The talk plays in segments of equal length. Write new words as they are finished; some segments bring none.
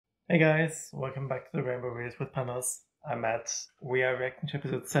Hey guys, welcome back to the Rainbow Race with Panos. I'm Matt. We are reacting to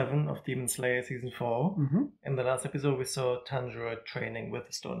episode 7 of Demon Slayer season 4. In the last episode, we saw Tanjiro training with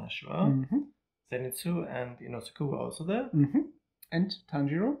the Stone Hashira. Zenitsu and Inosuke were also there. And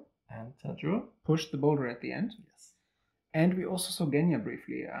Tanjiro pushed the boulder at the end. Yes. And we also saw Genya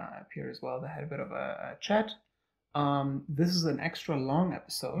briefly appear as well. They had a bit of a chat. This is an extra long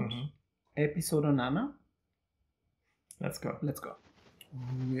episode. Episodo Nana. Let's go.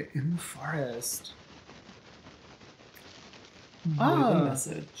 We're in the forest. With a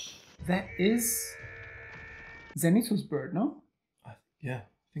message. That is Zenitsu's bird, no? Yeah,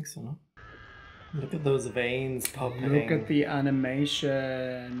 I think so, no? Look at those veins popping. Look at the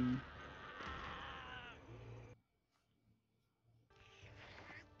animation.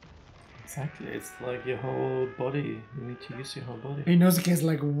 Exactly, it's like your whole body. You need to use your whole body. Inosuke's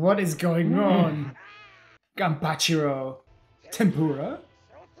like, what is going on? Ganpachiro. Tempura?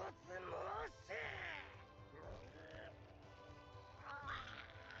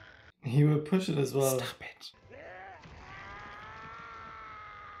 He will push it as well. Stop it.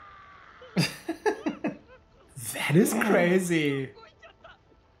 That is crazy.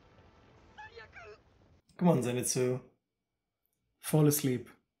 Come on, Zenitsu. Fall asleep.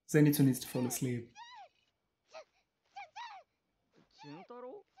 Zenitsu needs to fall asleep.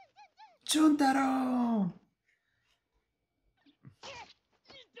 Juntaro!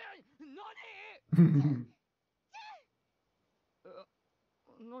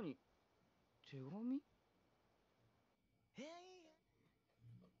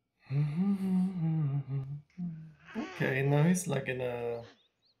 Okay, now he's like in a...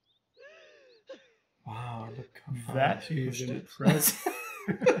 Wow, look how far That she is pushed it. impressive.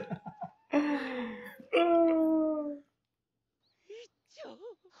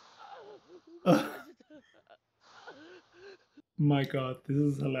 My god, this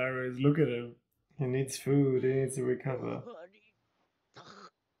is hilarious. Look at him. He needs food, he needs to recover.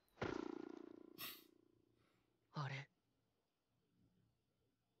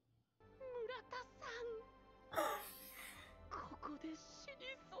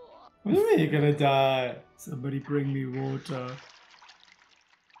 What do you mean you're gonna die? Somebody bring me water.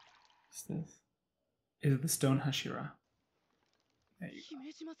 What's this? Is it the Stone Hashira? There you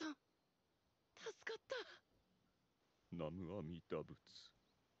go.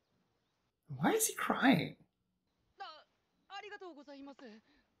 Why is he crying?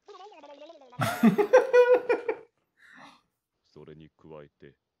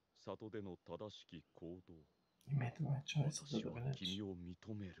 You made the right choice for the village.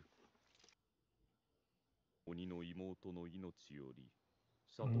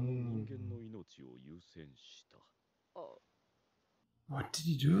 What did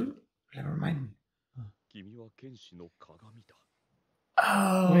he do? Remind me.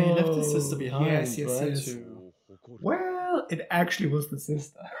 Oh, he left his sister behind. Yes. Right? Well, it actually was the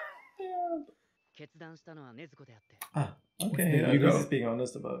sister. Ah, okay. There At you least go. he's being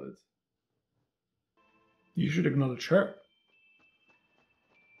honest about it. You should acknowledge her.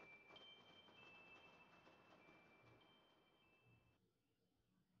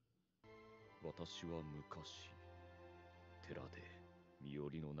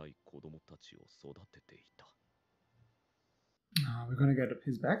 Oh, we're gonna get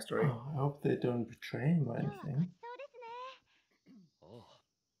his backstory. Oh, I hope they don't betray him or anything.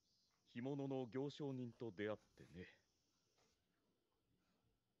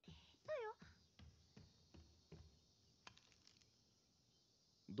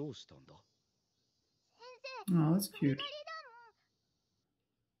 Oh, that's cute.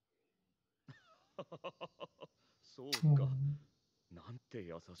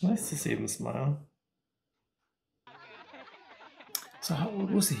 Nice to see him smile. So how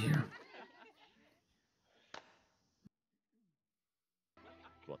old was he here?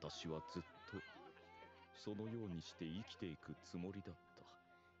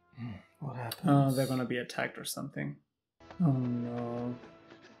 What happened? Oh, they're gonna be attacked or something. Oh no.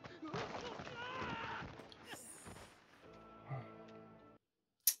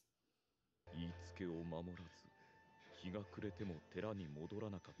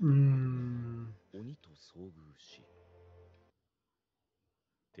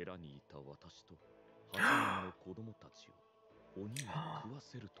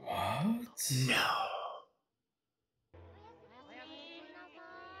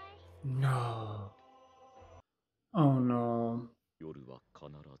 No. Oh no.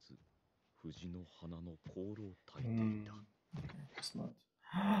 Smart.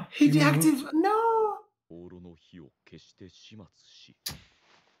 He deactivated. No!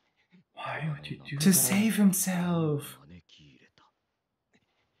 Why would you do To that? save himself.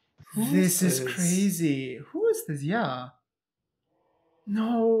 This is crazy. Who is this? Yeah.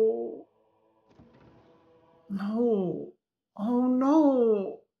 No. No. Oh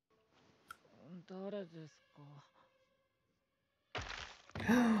no.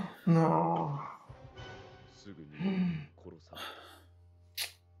 No. No.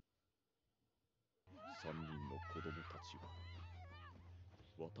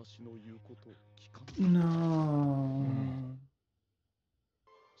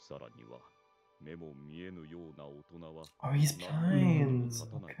 Oh, he's blind.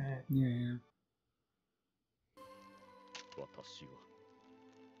 Okay. Yeah.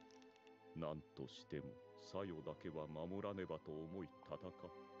 何としても作用だけは守らねばと思い戦っ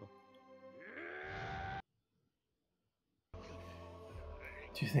た。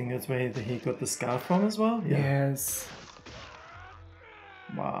Do you think that's where he got the scarf from as well? Yeah. Yes.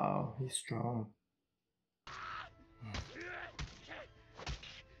 Wow, he's strong.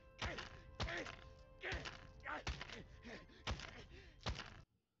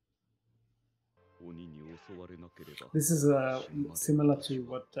 This is similar to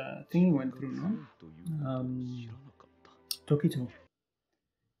what Thingy went through, no? Tokito.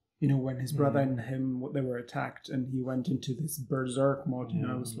 You know, when his brother and him, they were attacked and he went into this berserk mode, you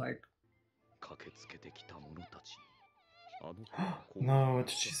know, it was like... No, what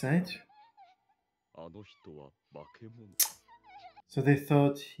did she say? So they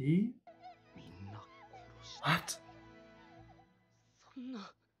thought he... What? What?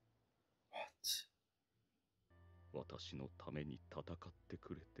 私のために戦って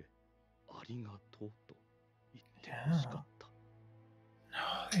くれてありがとうと言ってほしかった。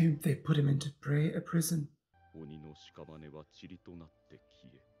No, they put him into a prison. 鬼の屍は塵となって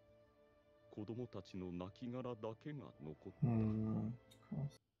消え、子供たちの亡骸だけが残った。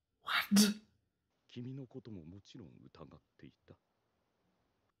What? 君のことももちろん疑っていた。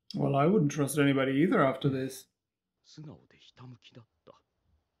Well, I wouldn't trust anybody either after this. 素直でひたむきだった。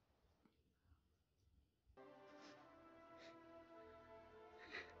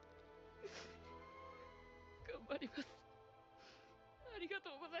頑張ります。ありがと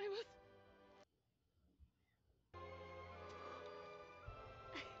うございます。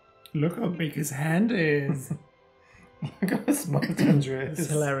Look how big his hand is. Look how small Tanjiro is. It's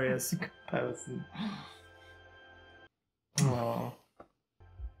hilarious. Comparison. Oh.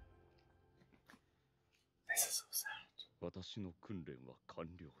 This is so sad. 私の訓練は完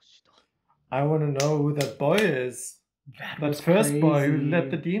了した。I want to know who that boy is. That first boy who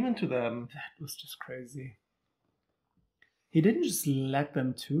led the demon to them. That was just crazy. He didn't just let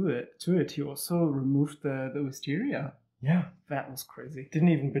them to it. He also removed the wisteria. Yeah. That was crazy. Didn't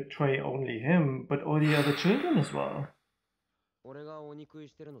even betray only him, but all the other children as well. Oh,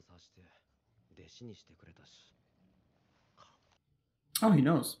 he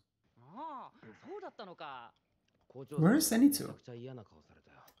knows. Where is Zenitsu?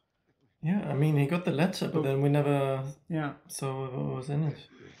 Yeah, I mean, he got the letter, but then we never saw what was in it.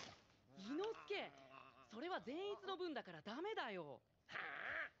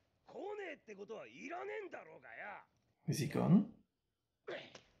 Is he gone?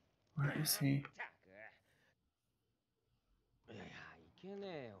 Where is he?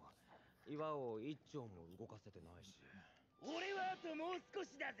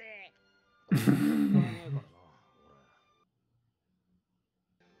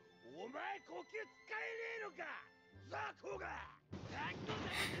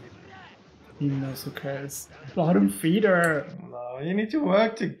 He knows who cares. Bottom feeder! No, you need to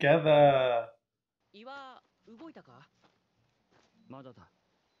work together. まだだ。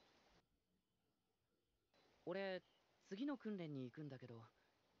俺、次の訓練に行くんだけど、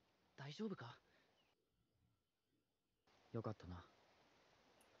大丈夫か？よかったな。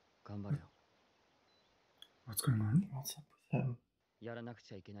頑張れよ。What's going on? What's up with him? やらなく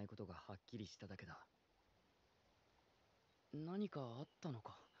ちゃいけないことがはっきりしただけだ。何かあったの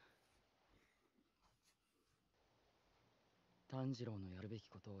か？炭治郎のやるべき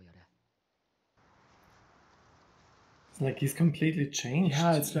ことをやれ。It's like he's completely changed.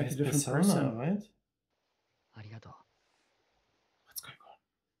 Yeah, it's like a different persona, person. right? ありがとう。What's going on?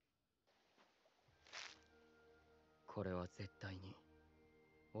 これは絶対に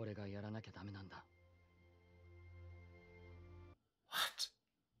俺がやらなきゃダメなんだ。What?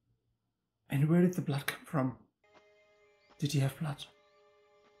 And where did the blood come from? Did he have blood?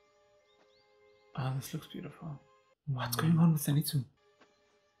 Oh, this looks beautiful. What's going on with Zenitsu?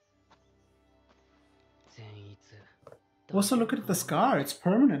 Also, look at the scar. It's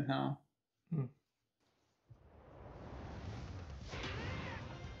permanent now.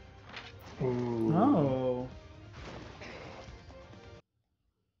 Ooh. Oh.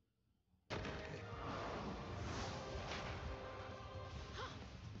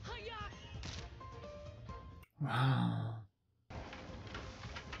 Wow.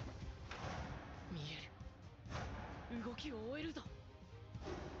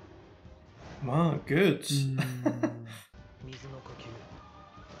 Wow, good.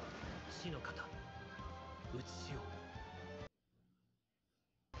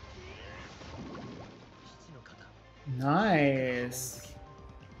 Nice.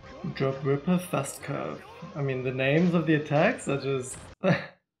 Drop Ripper, Fast Curve. I mean, the names of the attacks are just...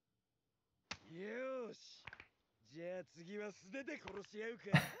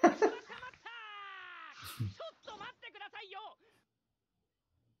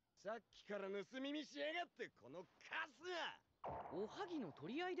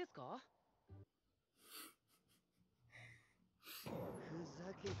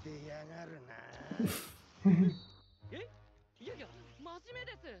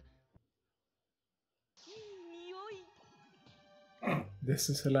 This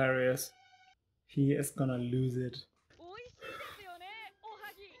is hilarious. He is gonna lose it.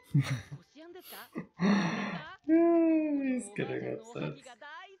 He's getting upset.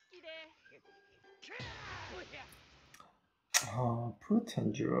 Oh, poor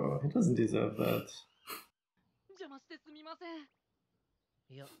Tanjiro. He doesn't deserve that. 邪魔してすみません。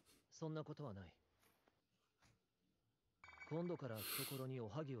いや、そんなことはない。今度から懐にお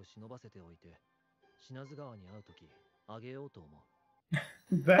はぎを忍ばせておいて、品津川に会うとき、あげようと思う。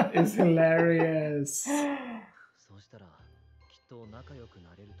That is hilarious. そうしたら、きっと仲良く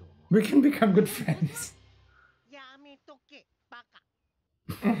なれると思う。We can become good friends. やめとけ、バカ。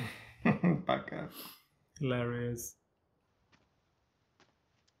バカ. Hilarious.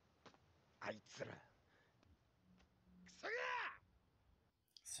 あいつら。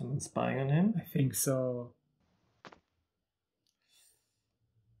 Someone spying on him? I think so.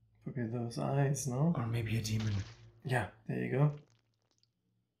 Probably those eyes, no? Or maybe a demon. Yeah, there you go.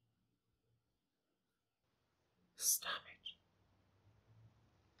 Stop it.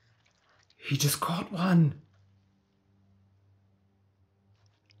 He just caught one.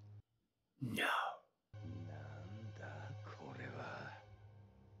 No.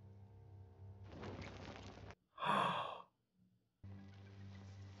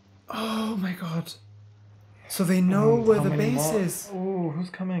 Oh my god. So they know where the base is. Oh, who's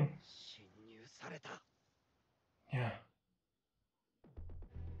coming? Yeah.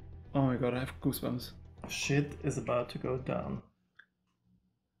 Oh my god, I have goosebumps. Shit is about to go down.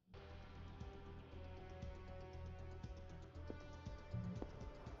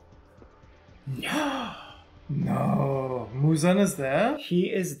 No. No. Muzan is there? He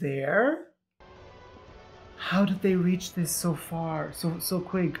is there? How did they reach this so far? So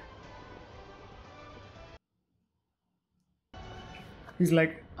quick? He's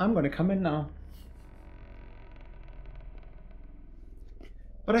like, I'm gonna come in now.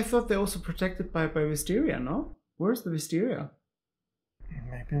 But I thought they're also protected by Wisteria, no? Where's the Wisteria?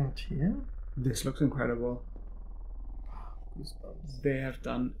 Maybe not here? This looks incredible. Goosebumps. They have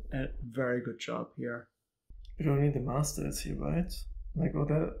done a very good job here. But only the master is here, right? Like all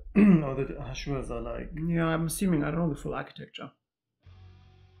the all the Hashuras are like... Yeah, I'm assuming. I don't know the full architecture.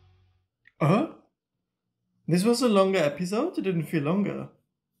 This was a longer episode? It didn't feel longer.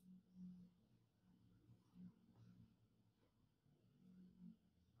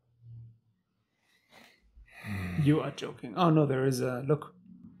 You are joking. Oh no, there is a... Look.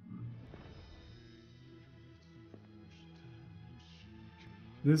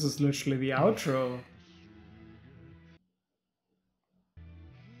 This is literally the outro.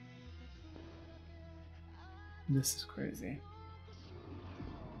 This is crazy.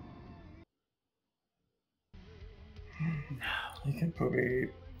 You can probably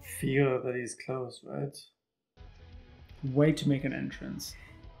feel that he's close, right? Way to make an entrance.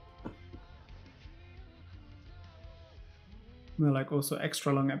 Well, like also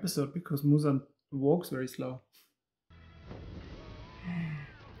extra long episode because Muzan walks very slow.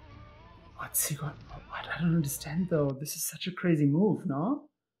 What's he got? What? I don't understand though. This is such a crazy move, no?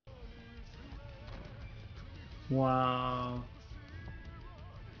 Wow.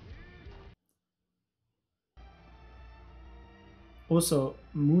 Also,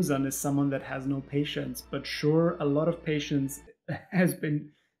 Muzan is someone that has no patience, but sure, a lot of patience has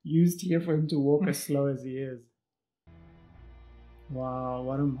been used here for him to walk as slow as he is. Wow,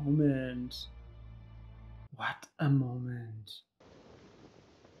 what a moment. What a moment.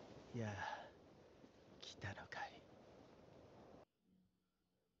 Yeah. 来たのかい。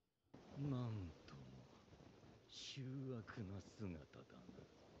なんとも醜悪な姿だな。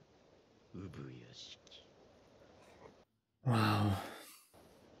産屋敷。Wow.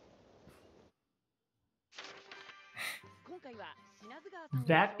 今回は品津川さん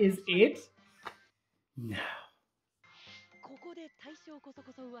That is it? No. ここで大正こそ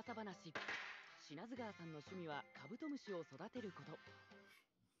こそ噂話。品津川さんの趣味はカブトムシを育てること。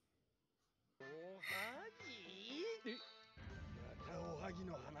おはぎまたおはぎ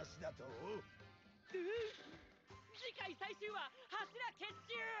の話だと。次回最終話、柱結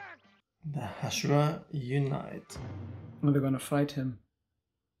集。 The Hashira unite. Well, they're gonna fight him.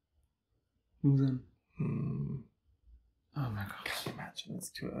 Muzan. Oh my god. Can't imagine, it's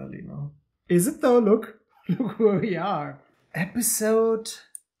too early now. Is it though? Look where we are. Episode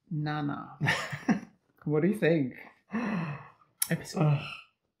Nana. What do you think? Episode.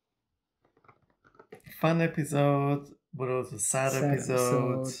 Fun episode, but also sad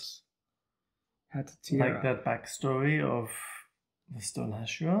episode. Had to tear like up. that backstory of the Stone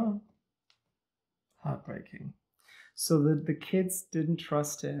Hashira. Heartbreaking. So the kids didn't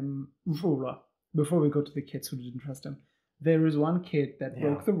trust him. Before we go to the kids who didn't trust him, there is one kid that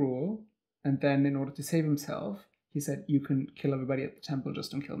broke the rule, and then in order to save himself, he said, "You can kill everybody at the temple,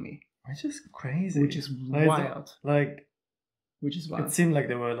 just don't kill me." Which is crazy. Which is wild. Which is wild. It seemed like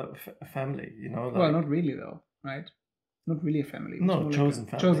they were like a family, you know? Like, well, not really though, right? Not really a family. No, chosen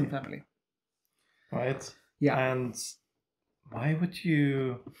family. Chosen family. Right? Yeah. And why would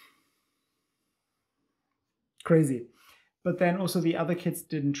you... Crazy. But then also the other kids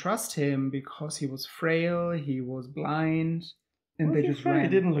didn't trust him because he was frail, he was blind, and they just ran. He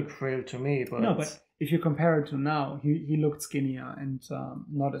didn't look frail to me, but... No, but if you compare it to now, he looked skinnier and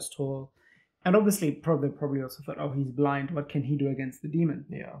not as tall. And obviously, probably also thought, oh, he's blind, what can he do against the demon?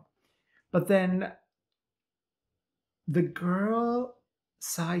 Yeah. But then the girl,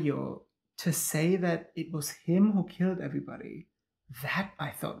 Sayo, to say that it was him who killed everybody, that I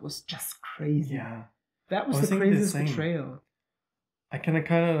thought was just crazy. Yeah. That was the craziest betrayal. I can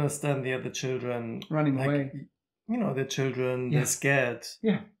kind of understand the other children running away. You know, the children, they're scared.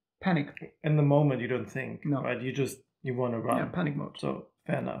 Yeah, panic. In the moment, you don't think, no. Right? You want to run. Yeah, panic mode. So,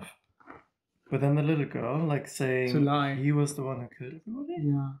 fair enough. But then the little girl, like saying he was the one who killed everybody?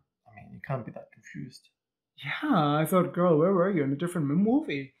 Yeah. I mean, you can't be that confused. Yeah, I thought, girl, where were you in a different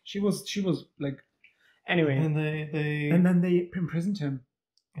movie? She was like, anyway. And then they imprisoned him.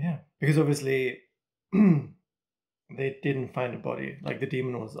 Yeah, because obviously they didn't find a body. Like the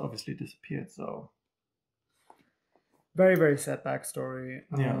demon was obviously disappeared. So very, very sad backstory.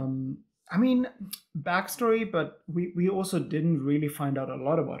 Yeah. I mean, backstory, but we also didn't really find out a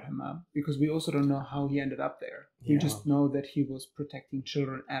lot about him, because we also don't know how he ended up there. We just know that he was protecting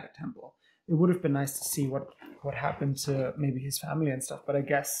children at a temple. It would have been nice to see what happened to maybe his family and stuff, but I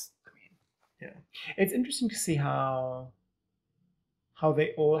guess, it's interesting to see how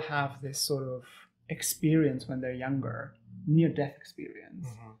they all have this sort of experience when they're younger, near-death experience,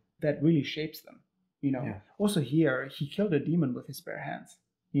 that really shapes them, you know. Yeah. Also here, he killed a demon with his bare hands,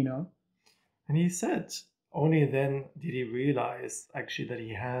 you know. And he said only then did he realize actually that he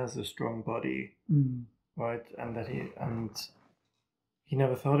has a strong body, right? And that he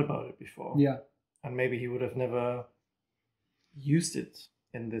never thought about it before. Yeah. And maybe he would have never used it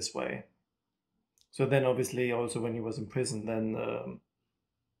in this way. So then obviously also when he was in prison, then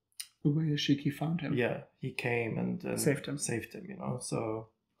Ubayashiki found him. Yeah, he came and saved him, you know. So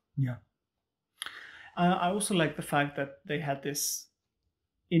yeah. I also like the fact that they had this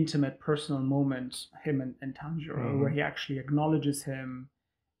intimate personal moment, him and Tanjiro, where he actually acknowledges him,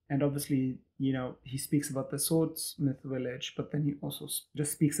 and obviously, you know, he speaks about the swordsmith village, but then he also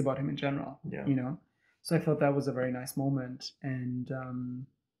just speaks about him in general, you know. So I thought that was a very nice moment, and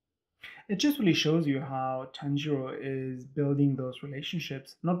it just really shows you how Tanjiro is building those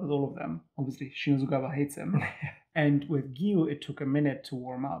relationships, not with all of them, obviously Shinozugawa hates him, and with Gyu it took a minute to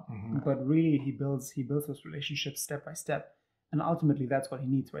warm up, but really he builds those relationships step by step. And ultimately, that's what he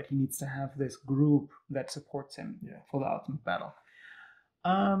needs, right? He needs to have this group that supports him for the ultimate battle.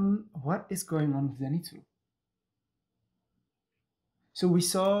 What is going on with Zenitsu? So we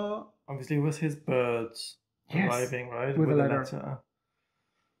saw... Obviously, it was his birds arriving, right? With a letter.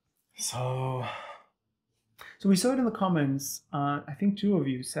 So we saw it in the comments. I think 2 of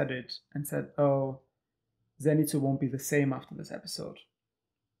you said it and said, oh, Zenitsu won't be the same after this episode.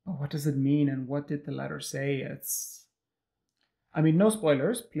 But what does it mean? And what did the letter say? I mean, no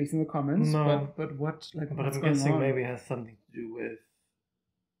spoilers, please, in the comments. No. But what, like, but what's I'm going guessing on? maybe it has something to do with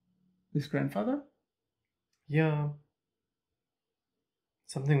his grandfather. Yeah.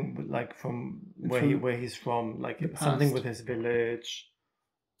 Something like from where he's from, like something with his village,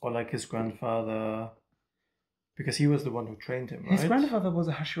 or like his grandfather, because he was the one who trained him, right? His grandfather was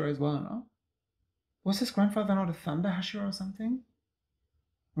a Hashira as well, no? Was his grandfather not a Thunder Hashira or something?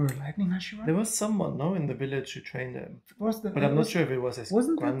 Or a Lightning Hashira? There was someone, no, in the village who trained him. But I'm not sure if it was his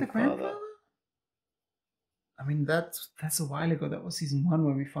grandfather. Wasn't that the grandfather? I mean, that's a while ago. That was season 1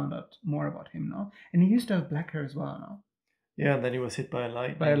 when we found out more about him, no? And he used to have black hair as well, no? Yeah, and then he was hit by a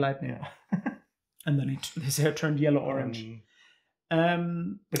lightning. Yeah. And then his hair turned yellow-orange.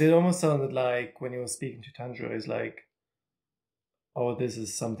 But it almost sounded like when he was speaking to Tanjiro, he's like, oh, this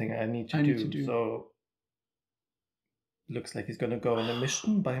is something I need to do. So looks like he's going to go on a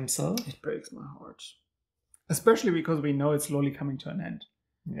mission by himself. It breaks my heart. Especially because we know it's slowly coming to an end.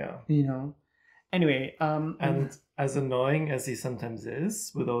 Yeah. You know? Anyway. And as annoying as he sometimes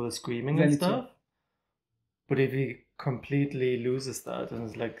is with all the screaming and stuff, but if he completely loses that and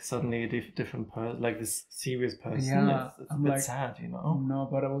is like suddenly a different person, like this serious person, it's a bit sad, you know? No,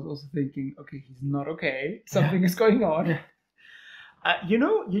 but I was also thinking, okay, he's not okay. Something is going on. Yeah. You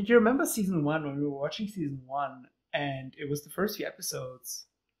know, you remember season 1 when we were watching season 1 and it was the first few episodes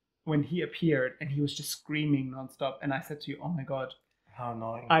when he appeared and he was just screaming nonstop. And I said to you, oh my God, how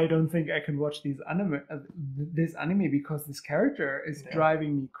annoying. I don't think I can watch this anime because this character is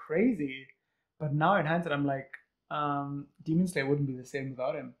driving me crazy. But now in hindsight, I'm like, Demon Slayer wouldn't be the same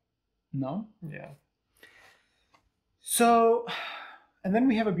without him. No? Yeah. So, and then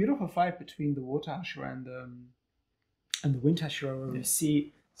we have a beautiful fight between the Water Hashira and the Wind Hashira where we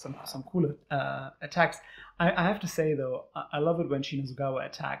see some cool attacks. I have to say though, I love it when Shinazugawa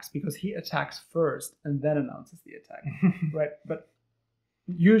attacks because he attacks first and then announces the attack. Right? But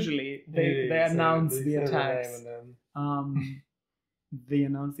usually they announce the attacks. They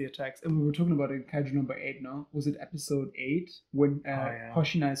announce the attacks. And we were talking about it in Kaiju number 8, no? Was it episode 8? When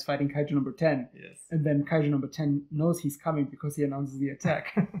Hoshina is fighting Kaiju number 10. Yes. And then Kaiju number 10 knows he's coming because he announces the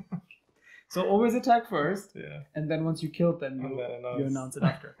attack. So always attack first. Yeah. And then once you kill them, you announce it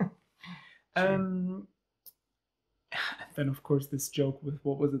after. And then of course this joke with,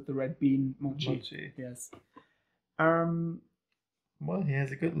 what was it, the red bean mochi. Yes. Well, he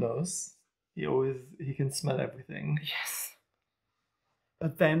has a good nose. He can smell everything. Yes.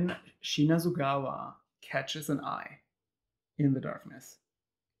 But then Shinazugawa catches an eye in the darkness.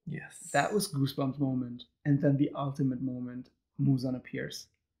 Yes. That was Goosebumps moment. And then the ultimate moment, Muzan appears.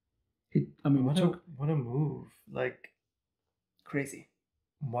 What a move. Like, crazy.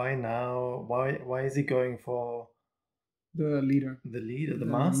 Why now? Why is he going for the leader? The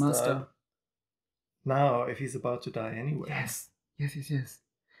master. Now, if he's about to die anyway. Yes.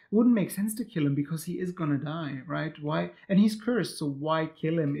 It wouldn't make sense to kill him because he is gonna die, right? Why? And he's cursed, so why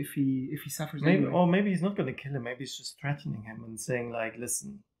kill him if he suffers anyway? Or maybe he's not gonna kill him. Maybe he's just threatening him and saying like,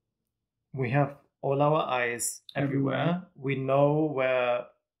 "Listen, we have all our eyes everywhere. We know where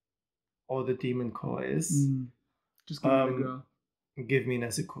all the demon core is. Just give me the girl. Give me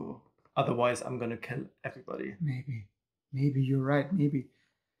Nezuko. Otherwise, I'm gonna kill everybody." Maybe you're right. Maybe.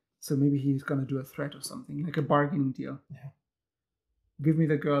 So maybe he's gonna do a threat or something, like a bargaining deal. Yeah. Give me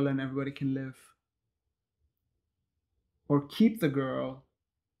the girl and everybody can live. Or keep the girl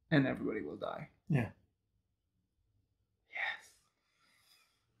and everybody will die. Yeah.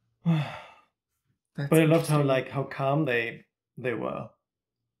 Yes. But I loved how calm they were.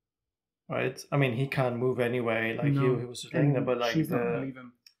 Right? I mean, he can't move anyway. Like he was just laying there, but like she's not gonna leave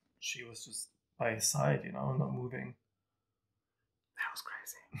him. She was just by his side, you know, not moving. That was crazy.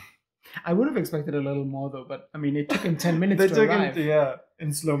 I would have expected a little more though, but I mean, it took him 10 minutes to arrive.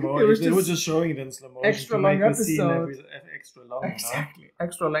 In slow motion. They were just showing it in slow motion. Extra long episode. Extra long. Exactly. No?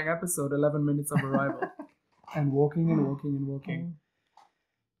 Extra long episode, 11 minutes of arrival. And walking and walking and walking.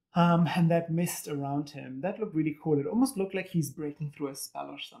 And that mist around him, that looked really cool. It almost looked like he's breaking through a spell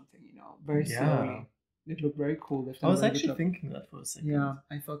or something, you know, very slowly. It looked very cool. I was actually thinking that for a second. Yeah,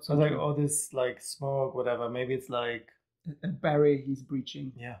 I thought so. I was like, oh, this like smoke, whatever. Maybe it's like a barrier he's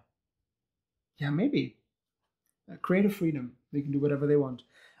breaching. Yeah. Yeah, maybe. Creative freedom. They can do whatever they want.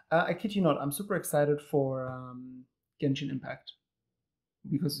 I kid you not, I'm super excited for Genshin Impact.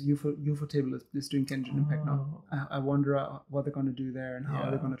 Because Ufotable is doing Genshin Impact now. I wonder what they're going to do there and how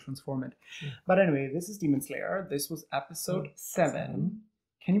they're going to transform it. Sure. But anyway, this is Demon Slayer. This was episode 7.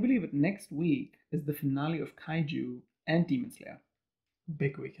 Can you believe it? Next week is the finale of Kaiju and Demon Slayer.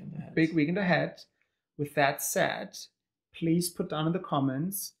 Big weekend ahead. Big weekend ahead. With that said, please put down in the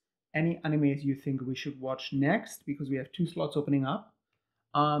comments any animes you think we should watch next, because we have 2 slots opening up.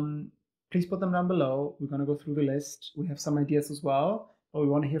 Please put them down below. We're going to go through the list. We have some ideas as well, but we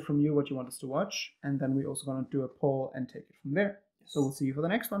want to hear from you what you want us to watch. And then we're also going to do a poll and take it from there. Yes. So we'll see you for the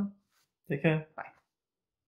next one. Take care. Bye.